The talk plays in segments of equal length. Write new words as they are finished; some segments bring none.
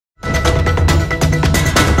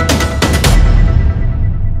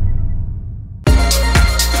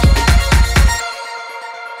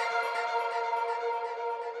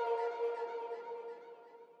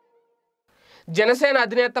జనసేన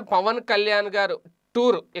అధినేత పవన్ కళ్యాణ్ గారు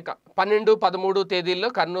టూర్ ఇక 12, 13 తేదీల్లో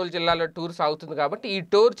కర్నూలు జిల్లాలో టూర్ సాగుతుంది కాబట్టి ఈ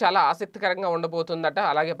టూర్ చాలా ఆసక్తికరంగా ఉండబోతుందట.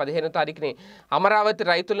 అలాగే 15వ తారీఖుని అమరావతి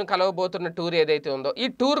రైతులను కలవబోతున్న టూర్ ఏదైతే ఉందో ఈ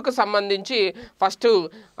టూర్కు సంబంధించి ఫస్ట్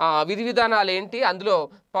విధి విధానాలు ఏంటి, అందులో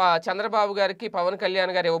చంద్రబాబు గారికి పవన్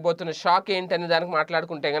కళ్యాణ్ గారు ఇవ్వబోతున్న షాక్ ఏంటి అనే దానికి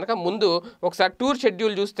మాట్లాడుకుంటే కనుక ముందు ఒకసారి టూర్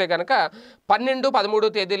షెడ్యూల్ చూస్తే కనుక 12,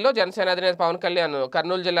 13 తేదీల్లో జనసేన అధినేత పవన్ కళ్యాణ్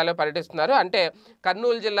కర్నూలు జిల్లాలో పర్యటిస్తున్నారు. అంటే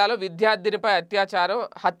కర్నూలు జిల్లాలో విద్యార్థినిపై అత్యాచారం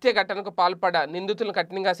హత్య ఘటనకు పాల్పడ్డ నిందితులను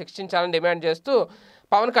కఠినంగా శిక్షించాలని డిమాండ్ చేస్తూ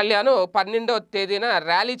పవన్ కళ్యాణ్ 12వ తేదీన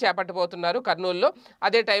ర్యాలీ చేపట్టబోతున్నారు కర్నూలులో.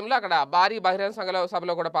 అదే టైంలో అక్కడ భారీ బహిరంగ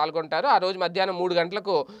సభలో కూడా పాల్గొంటారు. ఆ రోజు మధ్యాహ్నం 3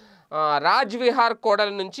 గంటలకు రాజ్ విహార్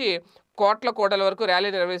కోడల నుంచి కోట్ల కోడల వరకు ర్యాలీ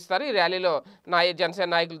నిర్వహిస్తారు. ఈ ర్యాలీలో జనసేన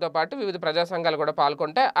నాయకులతో పాటు వివిధ ప్రజా సంఘాలు కూడా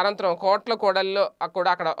పాల్గొంటాయి. అనంతరం కోట్ల కోడల్లో కూడా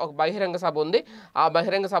అక్కడ ఒక బహిరంగ సభ ఉంది. ఆ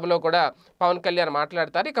బహిరంగ సభలో కూడా పవన్ కళ్యాణ్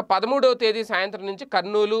మాట్లాడతారు. ఇక 13వ తేదీ సాయంత్రం నుంచి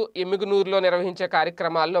కర్నూలు, ఎమ్మిగనూరులో నిర్వహించే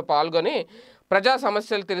కార్యక్రమాల్లో పాల్గొని ప్రజా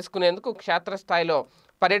సమస్యలు తెలుసుకునేందుకు క్షేత్రస్థాయిలో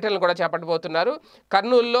పర్యటనలు కూడా చేపట్టబోతున్నారు.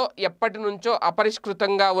 కర్నూలులో ఎప్పటి నుంచో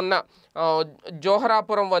అపరిష్కృతంగా ఉన్న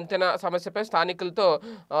జోహరాపురం వంతెన సమస్యపై స్థానికులతో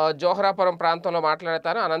జోహరాపురం ప్రాంతంలో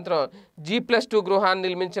మాట్లాడతారు. అనంతరం G+2 గృహాన్ని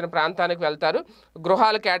నిర్మించిన ప్రాంతానికి వెళ్తారు.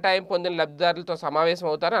 గృహాలు కేటాయింపు పొందిన లబ్ధిదారులతో సమావేశం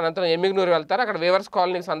అవుతారు. అనంతరం ఎమ్మిగనూరు వెళ్తారు. అక్కడ వేవర్స్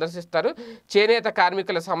కాలనీకి సందర్శిస్తారు. చేనేత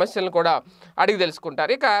కార్మికుల సమస్యలను కూడా అడిగి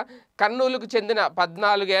తెలుసుకుంటారు. ఇక కర్నూలుకు చెందిన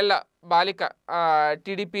 14 ఏళ్ల బాలిక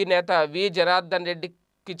టీడీపీ నేత వి జనార్దన్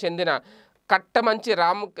రెడ్డికి చెందిన కట్టమంచి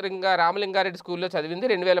రామలింగారెడ్డి స్కూల్లో చదివింది.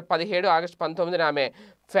 2017 ఆగస్టు 19న ఆమె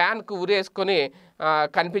ఫ్యాన్కు ఉరేసుకొని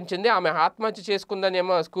కనిపించింది. ఆమె ఆత్మహత్య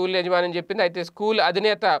చేసుకుందనేమో స్కూల్ యజమాని చెప్పింది. అయితే స్కూల్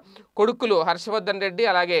అధినేత కొడుకులు హర్షవర్ధన్ రెడ్డి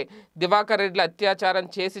అలాగే దివాకర్ రెడ్డిలు అత్యాచారం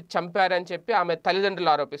చేసి చంపారని చెప్పి ఆమె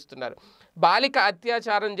తల్లిదండ్రులు ఆరోపిస్తున్నారు. బాలిక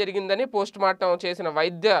అత్యాచారం జరిగిందని పోస్టుమార్టం చేసిన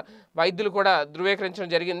వైద్యులు కూడా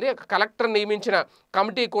ధృవీకరించడం జరిగింది. కలెక్టర్ నియమించిన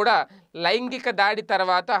కమిటీ కూడా లైంగిక దాడి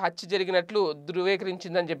తర్వాత హత్య జరిగినట్లు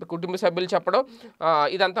ధృవీకరించిందని చెప్పి కుటుంబ సభ్యులు చెప్పడం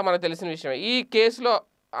ఇదంతా మనకు తెలిసిన విషయం. ఈ కేసులో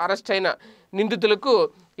అరెస్ట్ అయిన నిందితులకు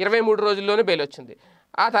 23 రోజుల్లోనే బెయిల్ వచ్చింది.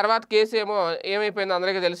 ఆ తర్వాత కేసు ఏమైపోయిందో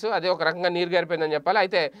అందరికీ తెలుసు. అదే ఒక రకంగా నీరు గారిపోయిందని చెప్పాలి.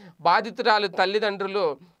 అయితే బాధితురాలు తల్లిదండ్రులు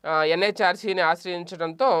NHRCని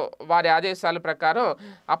ఆశ్రయించడంతో వారి ఆదేశాల ప్రకారం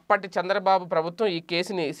అప్పటి చంద్రబాబు ప్రభుత్వం ఈ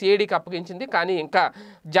కేసుని CIDకి అప్పగించింది. కానీ ఇంకా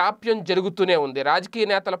జాప్యం జరుగుతూనే ఉంది. రాజకీయ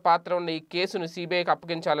నేతల పాత్ర ఉన్న ఈ కేసును CBIకి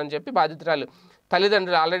అప్పగించాలని చెప్పి బాధితురాలు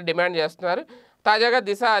తల్లిదండ్రులు ఆల్రెడీ డిమాండ్ చేస్తున్నారు. తాజాగా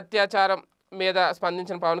దిశ అత్యాచారం మీద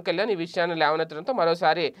స్పందించిన పవన్ కళ్యాణ్ ఈ విషయాన్ని లేవనెత్తడంతో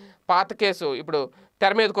మరోసారి పాత కేసు ఇప్పుడు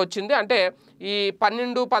తెర మీదకి వచ్చింది. అంటే ఈ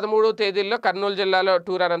 12, 13 తేదీల్లో కర్నూలు జిల్లాలో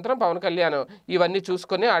టూర్ అనంతరం పవన్ కళ్యాణ్ ఇవన్నీ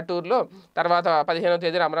చూసుకొని ఆ టూర్లో తర్వాత 15వ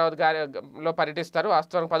తేదీన అమరావతిలో పర్యటిస్తారు.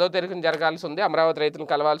 వాస్తవానికి 10వ తేదీన జరగాల్సి ఉంది, అమరావతి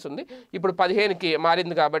రైతులను కలవాల్సి ఉంది. ఇప్పుడు 15కి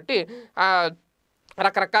మారింది కాబట్టి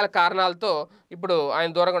రకరకాల కారణాలతో ఇప్పుడు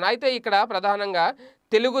ఆయన దూరంగా. అయితే ఇక్కడ ప్రధానంగా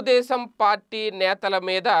తెలుగుదేశం పార్టీ నేతల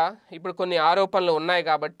మీద ఇప్పుడు కొన్ని ఆరోపణలు ఉన్నాయి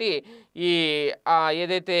కాబట్టి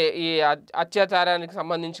ఏదైతే ఈ అత్యాచారానికి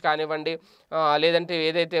సంబంధించి కానివ్వండి లేదంటే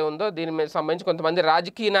ఏదైతే ఉందో దీని మీద సంబంధించి కొంతమంది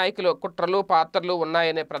రాజకీయ నాయకులు కుట్రలు పాత్రలు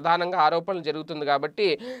ఉన్నాయనే ప్రధానంగా ఆరోపణలు జరుగుతుంది కాబట్టి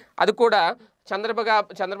అది కూడా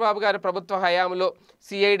చంద్రబాబు గారి ప్రభుత్వ హయాంలో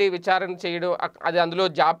CID విచారణ చేయడం, అది అందులో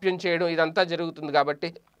జాప్యం చేయడం ఇదంతా జరుగుతుంది కాబట్టి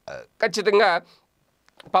ఖచ్చితంగా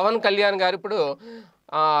పవన్ కళ్యాణ్ గారు ఇప్పుడు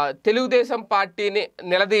తెలుగుదేశం పార్టీని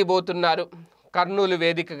నిలదీయబోతున్నారు. కర్నూలు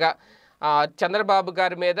వేదికగా చంద్రబాబు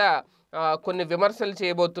గారి మీద కొన్ని విమర్శలు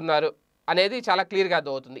చేయబోతున్నారు అనేది చాలా క్లియర్గా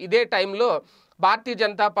అర్థమవుతుంది. ఇదే టైంలో భారతీయ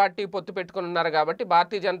జనతా పార్టీ పొత్తు పెట్టుకుని ఉన్నారు కాబట్టి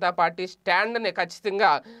భారతీయ జనతా పార్టీ స్టాండ్ని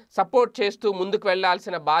ఖచ్చితంగా సపోర్ట్ చేస్తూ ముందుకు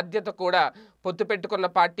వెళ్లాల్సిన బాధ్యత కూడా పొత్తు పెట్టుకున్న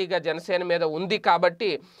పార్టీగా జనసేన మీద ఉంది. కాబట్టి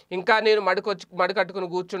ఇంకా నేను మడికట్టుకుని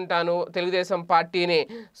కూర్చుంటాను, తెలుగుదేశం పార్టీని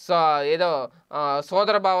ఏదో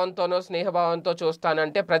సోదర భావంతోనో స్నేహభావంతో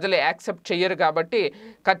చూస్తానంటే ప్రజలు యాక్సెప్ట్ చెయ్యరు. కాబట్టి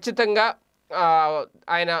ఖచ్చితంగా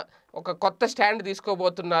ఆయన ఒక కొత్త స్టాండ్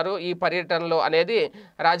తీసుకోబోతున్నారు ఈ పర్యటనలో అనేది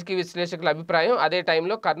రాజకీయ విశ్లేషకుల అభిప్రాయం. అదే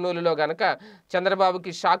టైంలో కర్నూలులో గనక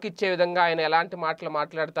చంద్రబాబుకి షాక్ ఇచ్చే విధంగా ఆయన ఎలాంటి మాటలు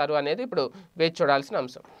మాట్లాడతారు అనేది ఇప్పుడు వేచి చూడాల్సిన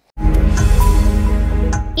అంశం.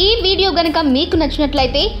 ఈ వీడియో గనక మీకు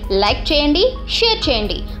నచ్చినట్లయితే లైక్ చేయండి, షేర్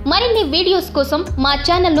చేయండి. మరిన్ని వీడియోస్ కోసం మా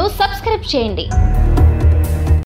ఛానల్ను సబ్స్క్రైబ్ చేయండి.